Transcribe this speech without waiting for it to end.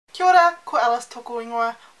Kia ora, ko Alice toko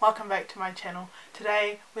ingoa. Welcome back to my channel.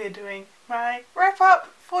 Today we're doing my wrap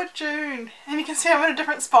up for June, and you can see I'm in a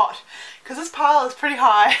different spot because this pile is pretty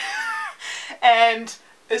high and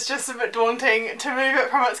it's just a bit daunting to move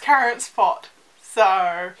it from its current spot.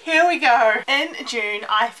 So here we go. In June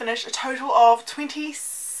I finished a total of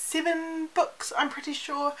 27 books, I'm pretty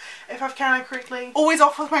sure, if I've counted correctly. Always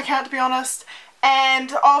off with my count, to be honest.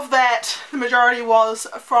 And of that, the majority was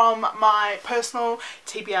from my personal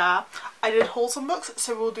TBR. I did haul some books,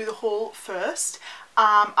 so we'll do the haul first.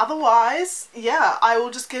 Otherwise, yeah, I will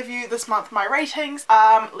just give you this month my ratings.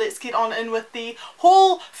 Let's get on in with the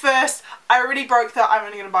haul first. I already broke that I'm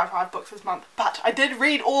only going to buy 5 books this month, but I did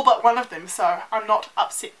read all but one of them, so I'm not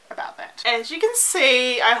upset about that. As you can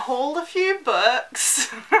see, I hauled a few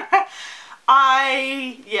books.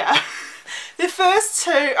 Yeah. The first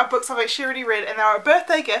two are books I've actually already read, and they were a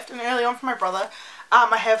birthday gift and early on from my brother.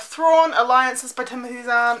 I have Thrawn Alliances by Timothy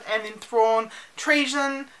Zahn, and then Thrawn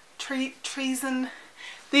Treason.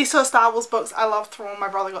 These are Star Wars books. I love Thrawn. My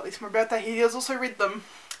brother got these for my birthday. He has also read them.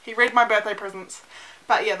 He read my birthday presents.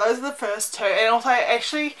 But yeah, those are the first two. And also I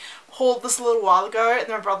actually hauled this a little while ago, and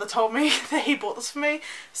my brother told me that he bought this for me.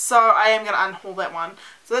 So I am going to unhaul that one.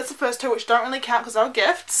 So that's the first two, which don't really count because they were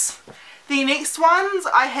gifts. The next ones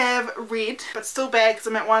I have read, but still bad because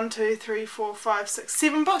I'm at 1, 2, 3, 4, 5, 6,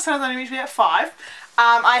 7 books, and I was only meant to be at 5.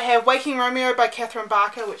 I have Waking Romeo by Catherine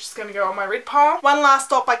Barker, which is going to go on my read pile. One Last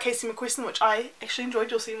Stop by Casey McQuiston, which I actually enjoyed.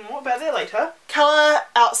 You'll see more about that later. Colour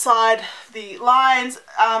Outside the Lines,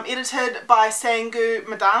 edited by Sangu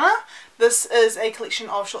Madana. This is a collection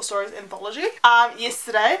of short stories anthology.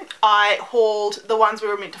 Yesterday I hauled The Ones We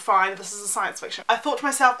Were Meant to Find. This is a science fiction. I thought to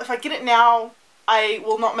myself, if I get it now, I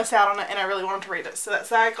will not miss out on it, and I really wanted to read it, so that's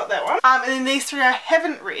how I got that one. And then these three I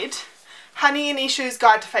haven't read. Honey and Issue's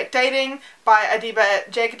Guide to Fake Dating by Adiba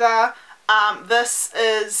Jagdar. This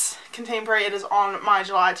is contemporary. It is on my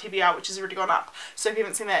July TBR, which has already gone up, so if you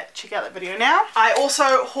haven't seen that, check out that video now. I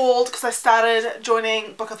also hauled, because I started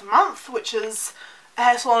joining Book of the Month, which is a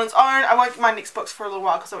hassle on its own. I won't get my next books for a little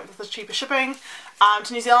while because I went with the cheaper shipping.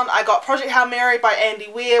 To New Zealand I got Project Hail Mary by Andy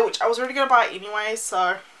Weir, which I was already going to buy anyway,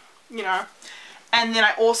 so you know. And then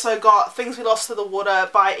I also got Things We Lost to the Water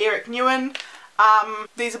by Eric Nguyen.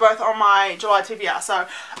 These are both on my July TBR, so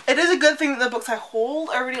it is a good thing that the books I hauled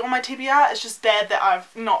are already on my TBR. It's just bad that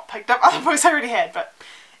I've not picked up other books I already had. But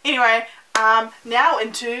anyway, now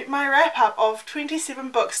into my wrap up of 27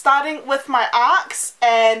 books, starting with my ARCs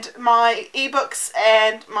and my ebooks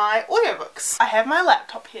and my audiobooks. I have my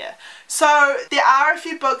laptop here. So there are a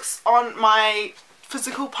few books on my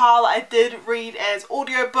physical pile I did read as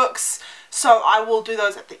audiobooks, so I will do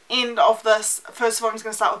those at the end of this. First of all, I'm just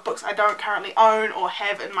going to start with books I don't currently own or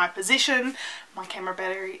have in my possession. My camera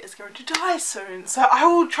battery is going to die soon, so I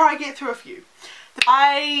will try and get through a few.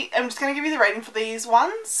 I am just going to give you the rating for these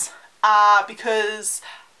ones because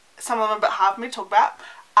some of them are a bit hard for me to talk about.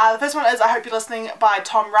 The first one is I Hope You're Listening by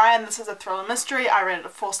Tom Ryan. This is a thriller mystery. I rated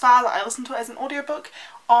it 4 stars. I listened to it as an audiobook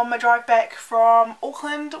on my drive back from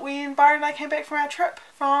Auckland when Byron and I came back from our trip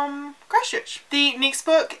from Christchurch. The next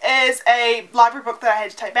book is a library book that I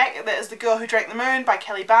had to take back. That is The Girl Who Drank the Moon by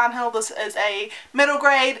Kelly Barnhill. This is a middle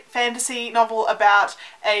grade fantasy novel about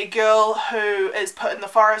a girl who is put in the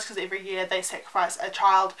forest because every year they sacrifice a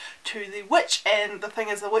child to the witch, and the thing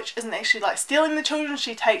is, the witch isn't actually like stealing the children.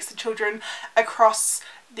 She takes the children across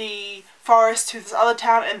the forest to this other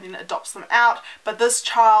town and then adopts them out, but this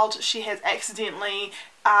child she has accidentally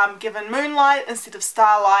given moonlight instead of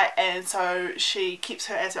starlight, and so she keeps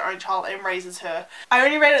her as her own child and raises her. I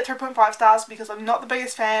only rated it 3.5 stars because I'm not the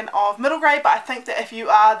biggest fan of middle grade, but I think that if you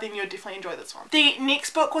are, then you'll definitely enjoy this one. The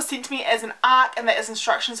next book was sent to me as an ARC, and that is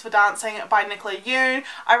Instructions for Dancing by Nicola Yoon.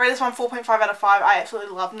 I rated this one 4.5 out of 5. I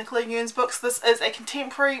absolutely love Nicola Yoon's books. This is a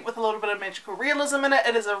contemporary with a little bit of magical realism in it.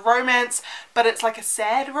 It is a romance, but it's like a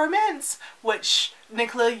sad romance, which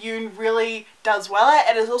Nicola Yoon really does well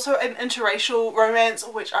at. It is also an interracial romance,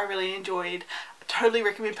 which I really enjoyed. I totally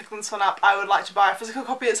recommend picking this one up. I would like to buy a physical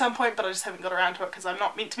copy at some point, but I just haven't got around to it because I'm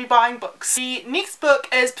not meant to be buying books. The next book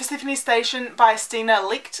is Persephone Station by Stina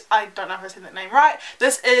Licht. I don't know if I said that name right.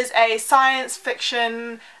 This is a science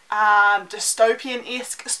fiction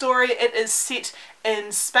dystopian-esque story. It is set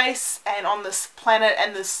in space and on this planet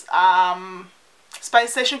and this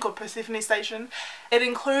space station called Persephone Station. It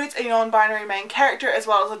includes a non-binary main character as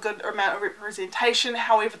well as a good amount of representation.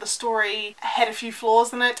 However, the story had a few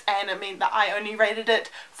flaws in it, and it meant that I only rated it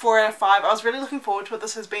 4 out of 5. I was really looking forward to it.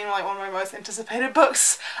 This has been like one of my most anticipated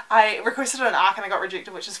books. I requested an ARC and I got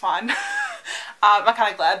rejected, which is fine. I'm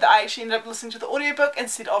kind of glad that I actually ended up listening to the audiobook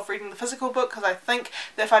instead of reading the physical book, because I think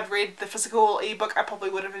that if I'd read the physical ebook I probably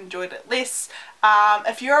would have enjoyed it less.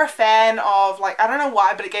 If you're a fan of, like, I don't know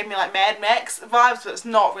why, but it gave me like Mad Max vibes, but it's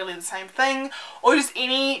not really the same thing, or just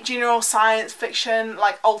any general science fiction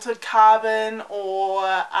like Altered Carbon, or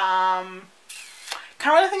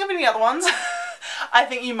can't really think of any other ones. I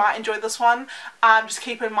think you might enjoy this one. Just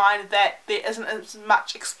keep in mind that there isn't as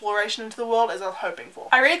much exploration into the world as I was hoping for.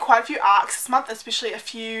 I read quite a few arcs this month, especially a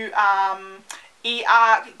few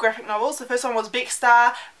e-arc graphic novels. The first one was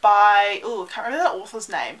Beckstar by, oh, I can't remember the author's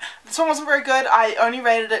name. This one wasn't very good. I only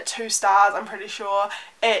rated it 2 stars, I'm pretty sure.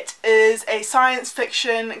 It is a science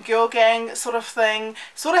fiction girl gang sort of thing.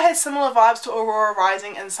 Sort of has similar vibes to Aurora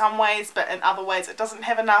Rising in some ways, but in other ways it doesn't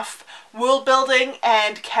have enough world building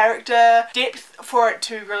and character depth for it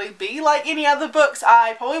to really be like any other books.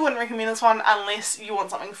 I probably wouldn't recommend this one unless you want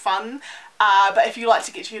something fun. But if you like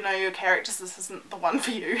to get to know your characters, this isn't the one for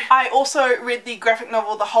you. I also read the graphic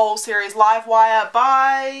novel, the whole series Livewire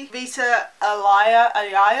by Vita Alaya.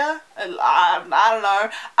 I don't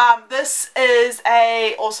know. This is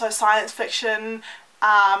a also science fiction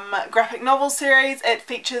graphic novel series. It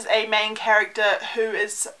features a main character who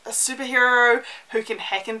is a superhero who can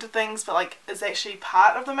hack into things, but like is actually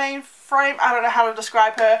part of the main frame. I don't know how to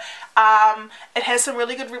describe her. It has some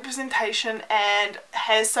really good representation and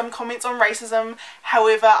has some comments on racism.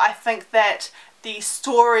 However, I think that the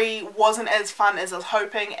story wasn't as fun as I was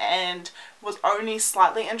hoping and was only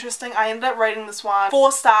slightly interesting. I ended up rating this one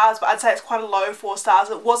 4 stars, but I'd say it's quite a low 4 stars.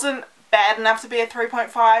 It wasn't bad enough to be a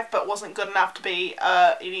 3.5, but wasn't good enough to be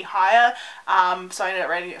any higher, so I ended up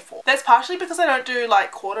rating it 4. That's partially because I don't do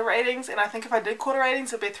like quarter ratings, and I think if I did quarter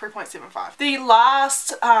ratings it would be a 3.75. The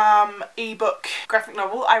last ebook graphic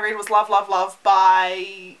novel I read was Love Love Love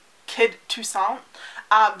by Kitasai.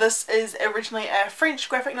 This is originally a French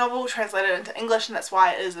graphic novel translated into English, and that's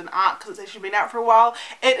why it is an art, because it's actually been out for a while.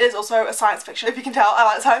 It is also a science fiction. If you can tell, I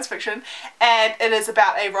like science fiction, and it is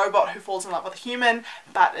about a robot who falls in love with a human,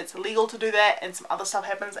 but it's illegal to do that, and some other stuff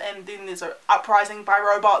happens, and then there's an uprising by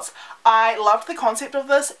robots. I loved the concept of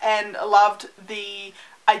this and loved the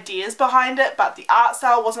ideas behind it, but the art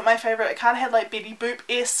style wasn't my favourite. It kind of had like Betty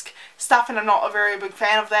Boop-esque stuff, and I'm not a very big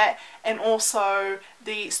fan of that. And also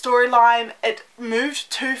the storyline, it moved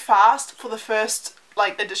too fast for the first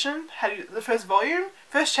like edition, the first volume,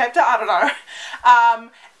 first chapter, I don't know.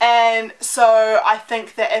 And so I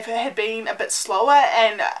think that if it had been a bit slower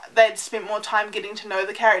and they'd spent more time getting to know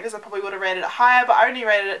the characters, I probably would have rated it higher, but I only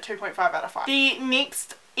rated it 2.5 out of 5. The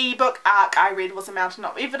next ebook arc I read was A Mountain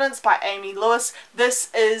of Evidence by Amy Lewis. This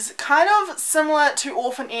is kind of similar to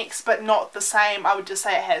Orphan X, but not the same. I would just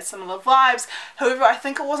say it has similar vibes. However, I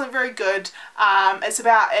think it wasn't very good. It's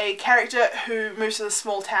about a character who moves to a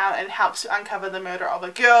small town and helps to uncover the murder of a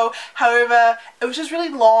girl. However, it was just really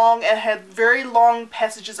long and had very long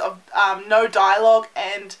passages of no dialogue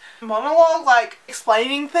and monologue, like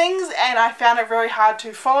explaining things, and I found it very hard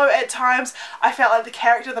to follow at times. I felt like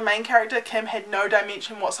the main character, Kim, had no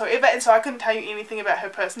dimension whatsoever, and so I couldn't tell you anything about her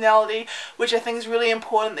personality, which I think is really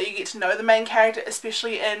important, that you get to know the main character,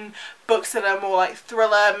 especially in books that are more like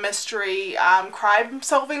thriller, mystery, crime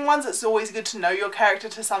solving ones. It's always good to know your character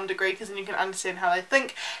to some degree, because then you can understand how they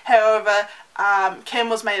think. However, Kim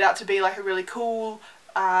was made out to be like a really cool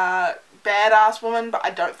badass woman, but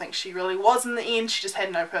I don't think she really was in the end. She just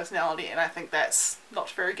had no personality, and I think that's not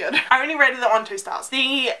very good. I only rated that one 2 stars.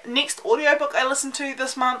 The next audiobook I listened to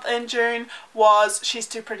this month in June was She's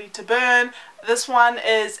Too Pretty to Burn. This one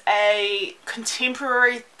is a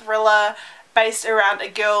contemporary thriller based around a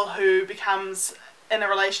girl who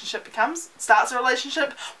starts a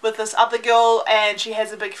relationship with this other girl, and she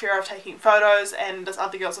has a big fear of taking photos, and this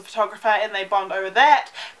other girl's a photographer, and they bond over that.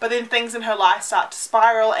 But then things in her life start to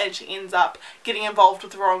spiral, and she ends up getting involved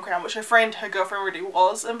with the wrong crowd, which her girlfriend already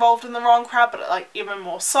was involved in the wrong crowd, but like even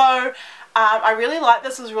more so. I really liked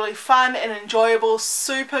this. It was really fun and enjoyable,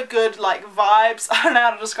 super good like vibes. I don't know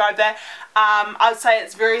how to describe that. I would say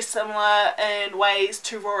it's very similar in ways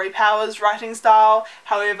to Rory Power's writing style,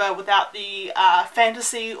 however without the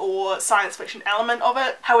fantasy or science fiction element of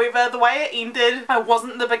it. However, the way it ended I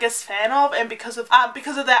wasn't the biggest fan of, and because of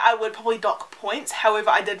that I would probably dock points. However,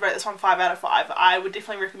 I did rate this one 5 out of 5. I would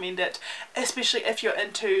definitely recommend it, especially if you're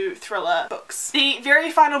into thriller books. The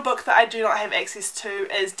very final book that I do not have access to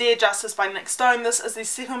is Dear Justice by Nick Stone. This is the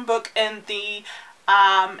second book in the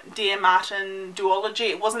Dear Martin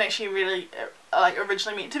duology. It wasn't actually really like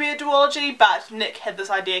originally meant to be a duology, but Nick had this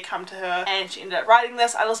idea come to her and she ended up writing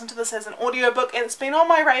this. I listened to this as an audiobook and it's been on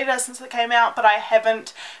my radar since it came out, but I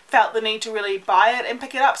haven't felt the need to really buy it and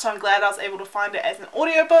pick it up, so I'm glad I was able to find it as an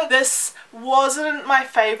audiobook. This wasn't my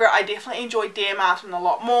favourite. I definitely enjoyed Dear Martin a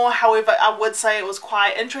lot more. However, I would say it was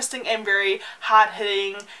quite interesting and very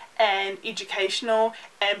hard-hitting and educational,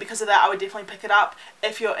 and because of that I would definitely pick it up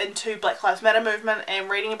if you're into Black Lives Matter movement and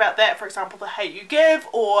reading about that. For example, The Hate U Give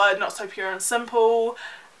or Not So Pure and Simple.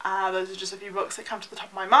 Those are just a few books that come to the top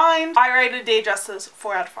of my mind. I rated Dear Justice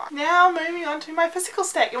 4 out of 5. Now moving on to my physical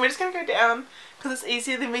stack, and we're just going to go down because it's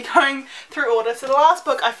easier than me going through order. So the last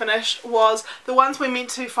book I finished was The Ones We're Meant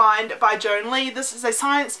to Find by Joan Lee. This is a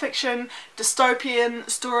science fiction dystopian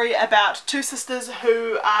story about two sisters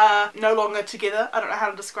who are no longer together. I don't know how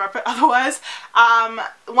to describe it otherwise.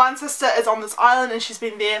 One sister is on this island and she's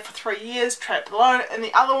been there for 3 years, trapped alone, and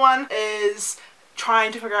the other one is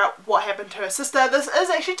trying to figure out what happened to her sister. This is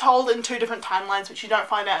actually told in 2 different timelines, which you don't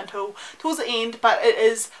find out until towards the end, but it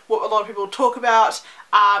is what a lot of people talk about,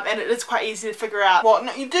 and it is quite easy to figure out. Well,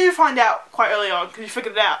 no, you do find out quite early on, because you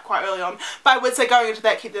figured it out quite early on, but I would say going into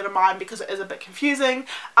that, keep that in mind because it is a bit confusing.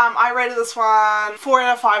 I rated this one 4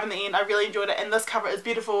 out of 5 in the end. I really enjoyed it, and this cover is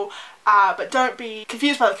beautiful, but don't be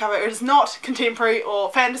confused by the cover. It is not contemporary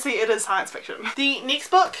or fantasy, it is science fiction. The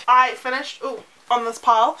next book I finished, on this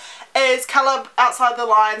pile, is Colour Outside the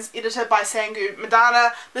Lines, edited by Sangu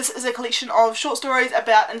Madana. This is a collection of short stories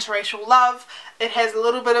about interracial love. It has a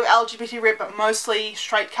little bit of LGBT rep, but mostly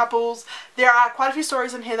straight couples. There are quite a few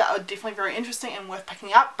stories in here that are definitely very interesting and worth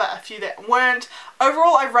picking up, but a few that weren't.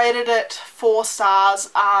 Overall, I rated it 4 stars.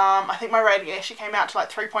 I think my rating actually came out to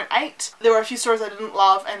like 3.8. There were a few stories I didn't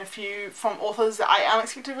love and a few from authors that I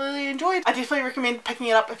unexpectedly enjoyed. I definitely recommend picking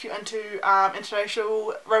it up if you're into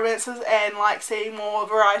interracial romances and like seeing more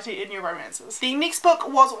variety in your romances. The next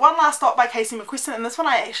book was One Last Stop by Casey McQuiston, and this one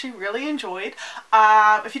I actually really enjoyed.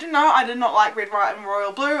 If you didn't know, I did not like Red, White and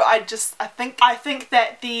Royal Blue. I think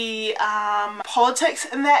that the politics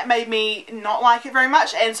in that made me not like it very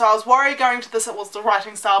much, and so I was worried going to this it was the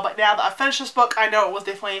writing style, but now that I've finished this book I know it was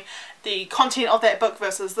definitely the content of that book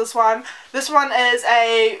versus this one. This one is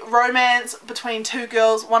a romance between 2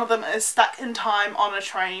 girls. One of them is stuck in time on a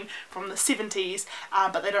train from the 70s,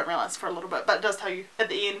 but they don't realise for a little bit, but it does tell you at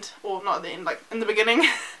the end, or not at the end, like in the beginning.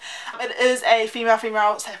 It is a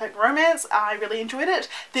female-female sapphic romance. I really enjoyed it.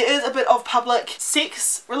 There is a bit of public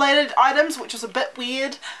sex related items, which is a bit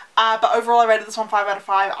weird. But overall I rated this one 5 out of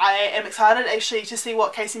 5. I am excited actually to see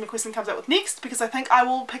what Casey McQuiston comes out with next, because I think I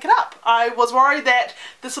will pick it up. I was worried that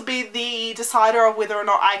this would be the decider of whether or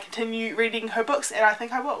not I continue reading her books, and I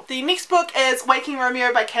think I will. The next book is Waking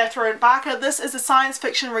Romeo by Catherine Barker. This is a science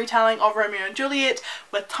fiction retelling of Romeo and Juliet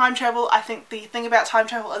with time travel. I think the thing about time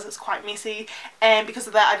travel is it's quite messy, and because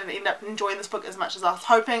of that I didn't end up enjoying this book as much as I was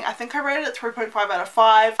hoping. I think I rated it 3.5 out of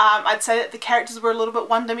 5. I'd say that the characters were a little bit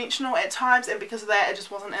one-dimensional at times, and because of that it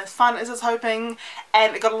just wasn't as fun as I was hoping,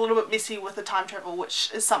 and it got a little bit messy with the time travel,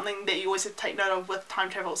 which is something that you always have to take note of with time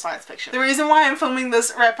travel science fiction. The reason why I'm filming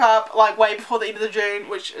this wrap up like way before the end of June,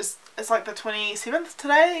 which is it's like the 27th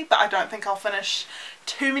today, but I don't think I'll finish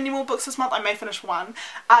too many more books this month. I may finish 1.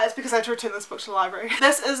 It's because I had to return this book to the library.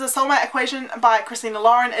 This is The Soulmate Equation by Christina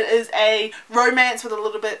Lauren. It is a romance with a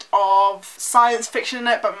little bit of science fiction in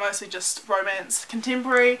it, but mostly just romance,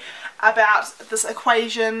 contemporary, about this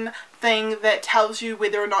equation thing that tells you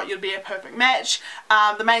whether or not you'll be a perfect match.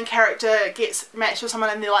 The main character gets matched with someone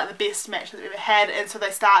and they're like the best match they've ever had, and so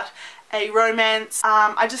they start a romance.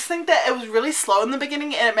 I just think that it was really slow in the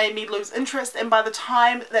beginning and it made me lose interest, and by the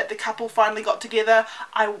time that the couple finally got together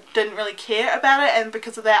I didn't really care about it, and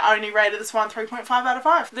because of that I only rated this one 3.5 out of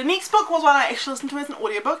 5. The next book was one I actually listened to as an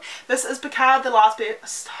audiobook. This is Picard: The Last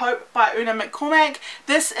Best Hope by Una McCormack.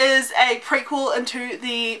 This is a prequel into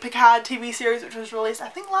the Picard TV series which was released I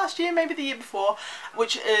think last year, maybe the year before,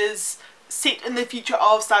 which is set in the future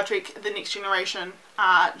of Star Trek The Next Generation.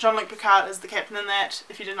 Jean-Luc Picard is the captain in that,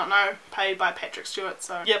 if you did not know, played by Patrick Stewart,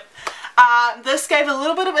 so yep. This gave a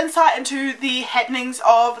little bit of insight into the happenings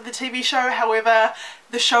of the TV show, however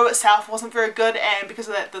the show itself wasn't very good, and because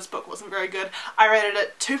of that this book wasn't very good. I rated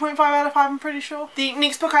it 2.5 out of 5, I'm pretty sure. The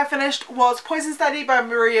next book I finished was Poison Study by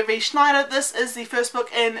Maria V. Schneider. This is the first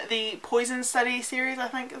book in the Poison Study series, I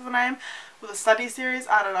think is the name. With a study series,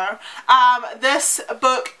 I don't know. This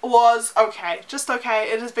book was okay, just okay.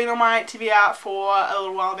 It has been on my TBR for a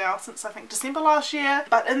little while now, since I think December last year,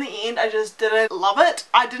 but in the end I just didn't love it.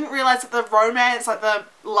 I didn't realise that the romance, like the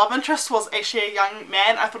love interest was actually a young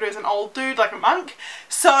man. I thought he was an old dude, like a monk.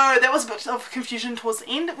 So that was a bit of confusion towards the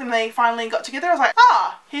end when they finally got together. I was like,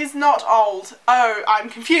 ah, he's not old. Oh, I'm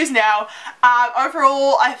confused now.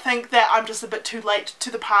 Overall, I think that I'm just a bit too late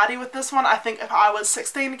to the party with this one. I think if I was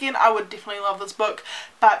 16 again, I would definitely love this book.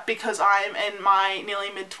 But because I am in my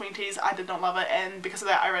nearly mid-20s, I did not love it. And because of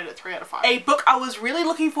that, I rated it 3 out of 5. A book I was really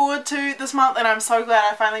looking forward to this month, and I'm so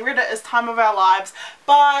glad I finally read it, is Time of Our Lives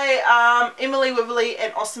by Emily Wiverley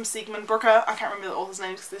and Austin Siegmund Brooker. I can't remember the author's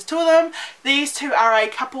names because there's 2 of them. These 2 are a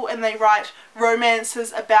couple and they write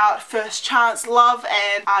romances about first chance love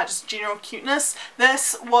and just general cuteness.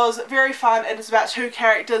 This was very fun. It is about 2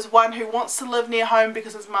 characters, one who wants to live near home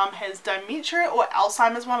because his mum has dementia or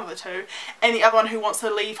Alzheimer's, one of the 2, and the other one who wants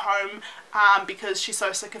to leave home because she's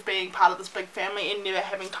so sick of being part of this big family and never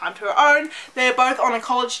having time to her own. They're both on a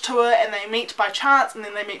college tour and they meet by chance, and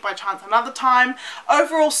then they meet by chance another time.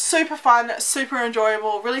 Overall, super fun, super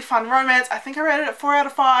enjoyable, really fun romance. I think I rated it 4 out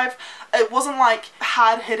of 5. It wasn't like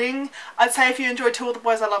hard hitting. I'd say if you enjoyed Two of the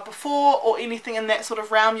Boys I Loved Before or anything in that sort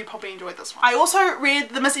of realm, you probably enjoyed this one. I also read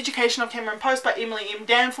The Miseducation of Cameron Post by Emily M.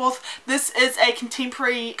 Danforth. This is a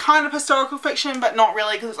contemporary kind of historical fiction, but not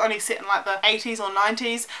really because it's only set in like the 80s or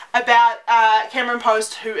 90s, about Cameron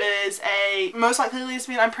Post, who is a most likely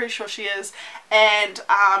lesbian, I'm pretty sure she is, and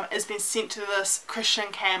has been sent to this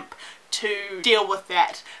Christian camp to deal with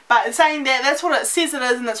that. But in saying that, that's what it says it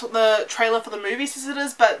is, and that's what the trailer for the movie says it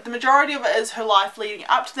is, but the majority of it is her life leading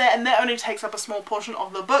up to that, and that only takes up a small portion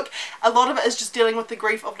of the book. A lot of it is just dealing with the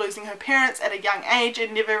grief of losing her parents at a young age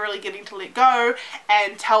and never really getting to let go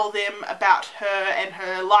and tell them about her and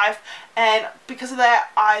her life. And because of that,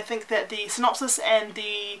 I think that the synopsis and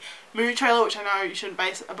the movie trailer, which I know you shouldn't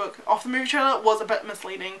base a book off the movie trailer, was a bit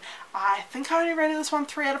misleading. I think I only rated this one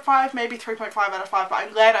 3 out of 5, maybe 3.5 out of 5, but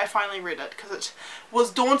I'm glad I finally read it because it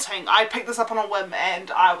was daunting. I picked this up on a whim and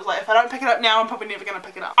I was like, if I don't pick it up now, I'm probably never going to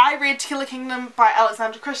pick it up. I read Tequila Kingdom by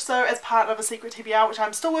Alexandra Christo as part of a secret TBR, which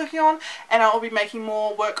I'm still working on, and I will be making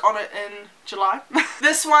more work on it in July.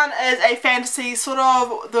 This one is a fantasy, sort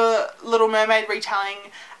of the Little Mermaid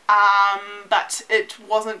retelling, but it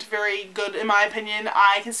wasn't very good in my opinion.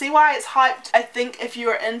 I can see why it's hyped. I think if you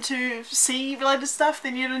are into sea related stuff,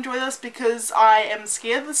 then you'd enjoy this because I am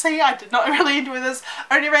scared of the sea. I did not really enjoy this.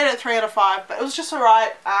 I only rated it 3 out of 5, but it was just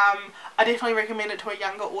alright. I definitely recommend it to a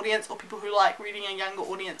younger audience or people who like reading a younger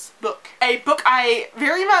audience book. A book I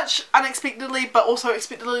very much unexpectedly but also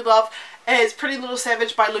expectedly love is Pretty Little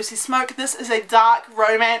Savage by Lucy Smoke. This is a dark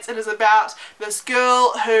romance. It is about this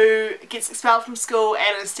girl who gets expelled from school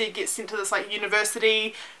and instead gets sent to this like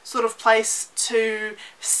university sort of place to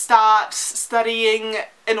start studying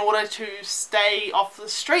in order to stay off the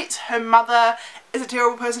streets. Her mother is a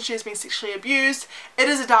terrible person. She has been sexually abused. It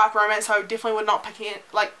is a dark romance, so I definitely would not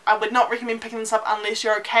I would not recommend picking this up unless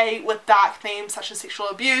you're okay with dark themes such as sexual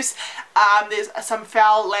abuse. There's some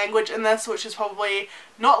foul language in this, which is probably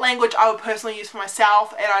not language I would personally use for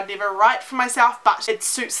myself, and I'd never write for myself, but it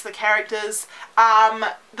suits the characters.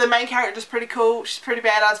 The main character is pretty cool. She's pretty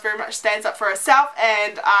badass, very much stands up for herself,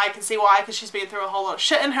 and I can see why, because she's been through a whole lot of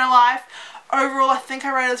shit in her life. Overall, I think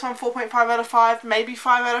I rated this one 4.5 out of 5, maybe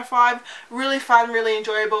 5 out of 5. Really fun, really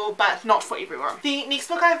enjoyable, but not for everyone. The next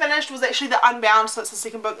book I finished was actually The Unbound, so it's the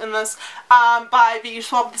second book in this, by V.U.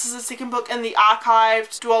 Schwab. This is the second book in the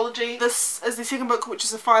archived duology. This is the second book, which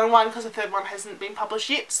is the final one, because the third one hasn't been published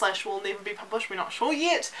yet, / will never be published, we're not sure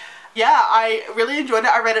yet. Yeah, I really enjoyed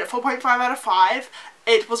it. I rated it 4.5 out of 5.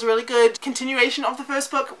 It was a really good continuation of the first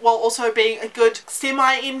book while also being a good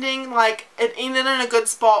semi-ending. Like, it ended in a good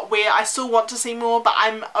spot where I still want to see more, but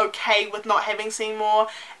I'm okay with not having seen more.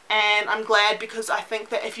 And I'm glad, because I think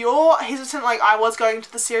that if you're hesitant like I was going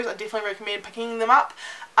to the series, I definitely recommend picking them up.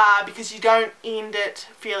 Because you don't end it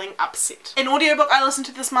feeling upset. An audiobook I listened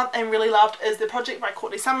to this month and really loved is The Project by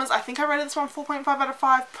Courtney Summers. I think I rated this one 4.5 out of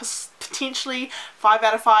 5, potentially 5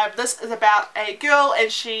 out of 5. This is about a girl,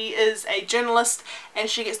 and she is a journalist, and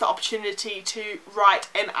she gets the opportunity to write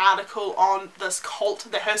an article on this cult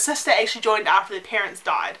that her sister actually joined after their parents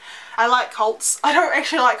died. I like cults. I don't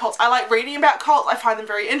actually like cults. I like reading about cults. I find them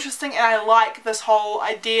very interesting, and I like this whole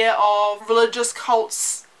idea of religious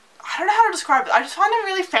cults. I don't know how to describe it. I just find it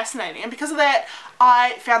really fascinating, and because of that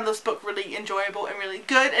I found this book really enjoyable and really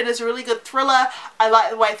good. It is a really good thriller. I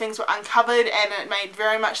like the way things were uncovered, and it made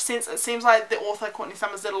very much sense. It seems like the author Courtney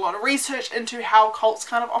Summers did a lot of research into how cults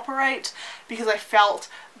kind of operate, because I felt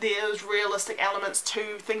there's realistic elements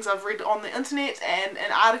to things I've read on the internet and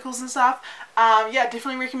in articles and stuff. Yeah,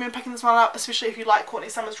 definitely recommend picking this one up, especially if you like Courtney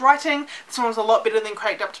Summers' writing. This one was a lot better than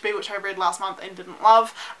Cracked Up to Be, which I read last month and didn't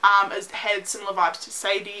love. It had similar vibes to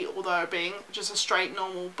Sadie, although being just a straight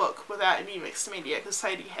normal book without any mixed media, because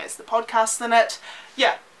Sadie has the podcasts in it.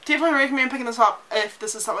 Yeah, definitely recommend picking this up if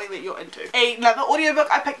this is something that you're into. Another audiobook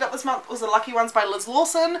I picked up this month was The Lucky Ones by Liz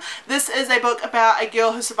Lawson. This is a book about a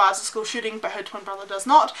girl who survives a school shooting but her twin brother does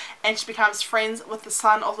not, and she becomes friends with the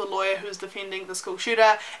son of the lawyer who is defending the school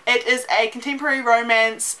shooter. It is a contemporary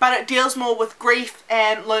romance, but it deals more with grief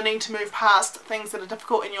and learning to move past things that are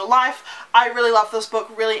difficult in your life. I really love this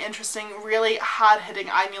book, really interesting, really hard hitting.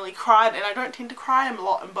 I nearly cried, and I don't tend to cry a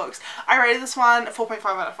lot in books. I rated this one 4.5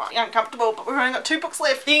 out of 5. Uncomfortable, but we've only got 2 books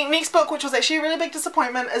left. The next book, which was actually a really big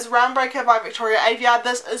disappointment, is Roundbreaker by Victoria Aveyard.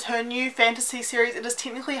 This is her new fantasy series. It is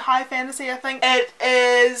technically high fantasy, I think. It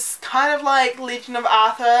is kind of like Legend of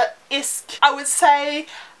Arthur-esque, I would say,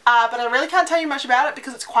 but I really can't tell you much about it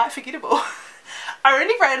because it's quite forgettable. I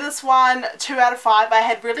only rated this one 2 out of 5. I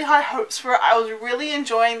had really high hopes for it. I was really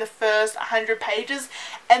enjoying the first 100 pages,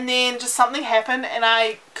 and then just something happened and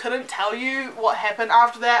I couldn't tell you what happened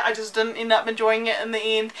after that. I just didn't end up enjoying it in the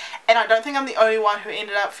end, and I don't think I'm the only one who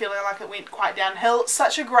ended up feeling like it went quite downhill.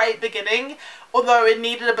 Such a great beginning, although it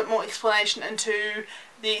needed a bit more explanation into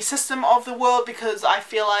the system of the world, because I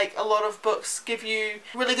feel like a lot of books give you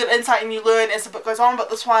really good insight and you learn as the book goes on,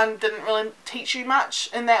 but this one didn't really teach you much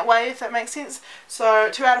in that way, if that makes sense.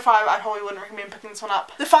 So 2 out of 5, I probably wouldn't recommend picking this one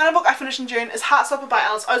up. The final book I finished in June is Heartstopper by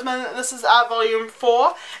Alice Oseman. This is volume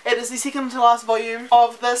 4. It is the second to last volume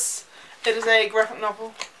of this. It is a graphic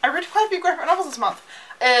novel. I read quite a few graphic novels this month.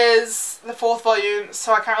 Is the 4th volume,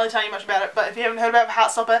 so I can't really tell you much about it, but if you haven't heard about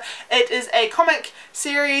Heartstopper, it is a comic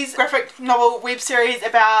series, graphic novel web series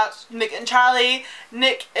about Nick and Charlie.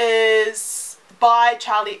 Nick is bi,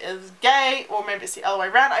 Charlie is gay, or maybe it's the other way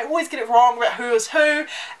around. I always get it wrong about who is who,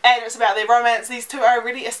 and it's about their romance. These two are a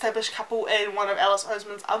really established couple in one of Alice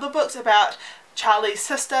Oseman's other books about Charlie's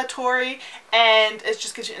sister, Tori, and it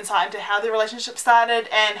just gives you insight into how their relationship started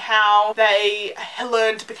and how they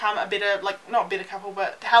learn to become a better, like, not better couple,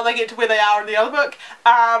 but how they get to where they are in the other book.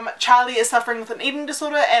 Charlie is suffering with an eating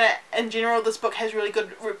disorder, and in general this book has really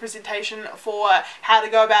good representation for how to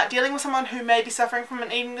go about dealing with someone who may be suffering from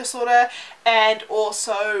an eating disorder, and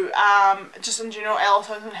also just in general Alice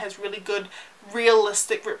Oseman has really good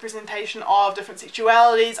realistic representation of different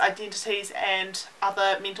sexualities, identities, and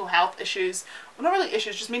other mental health issues. Well, not really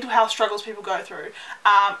issues, just mental health struggles people go through.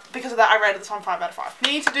 Because of that, I rated this one 5 out of 5.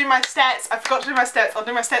 Need to do my stats. I forgot to do my stats. I'll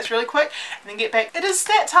do my stats really quick and then get back. It is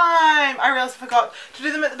stat time! I realised I forgot to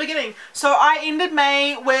do them at the beginning. So I ended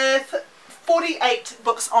May with 48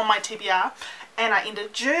 books on my TBR. And I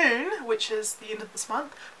ended June, which is the end of this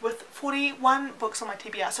month, with 41 books on my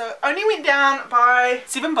TBR. So only went down by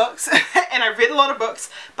 7 books, and I read a lot of books,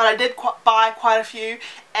 but I did buy quite a few,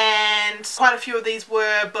 and quite a few of these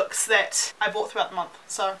were books that I bought throughout the month.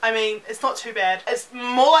 So, I mean, it's not too bad. It's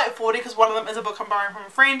more like 40 because one of them is a book I'm borrowing from a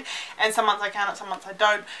friend, and some months I count it, some months I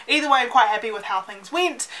don't. Either way, I'm quite happy with how things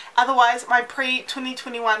went. Otherwise, my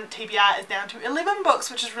pre-2021 TBR is down to 11 books,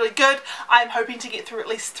 which is really good. I'm hoping to get through at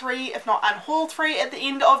least 3, if not unhaul 3 at the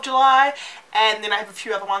end of July, and then I have a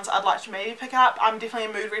few other ones I'd like to maybe pick up. I'm definitely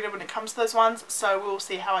a mood reader when it comes to those ones, so we'll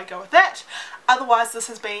see how I go with that. Otherwise, this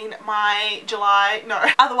has been my June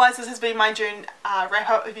wrap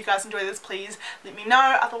up. If you guys enjoy this, please let me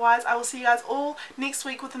know. Otherwise, I will see you guys all next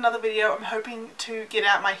week with another video. I'm hoping to get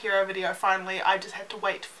out my hero video finally. I just have to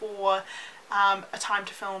wait for a time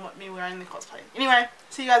to film me wearing the cosplay. Anyway,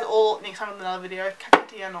 see you guys all next time with another video.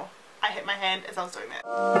 Kakatiano. I hit my hand as I was doing that.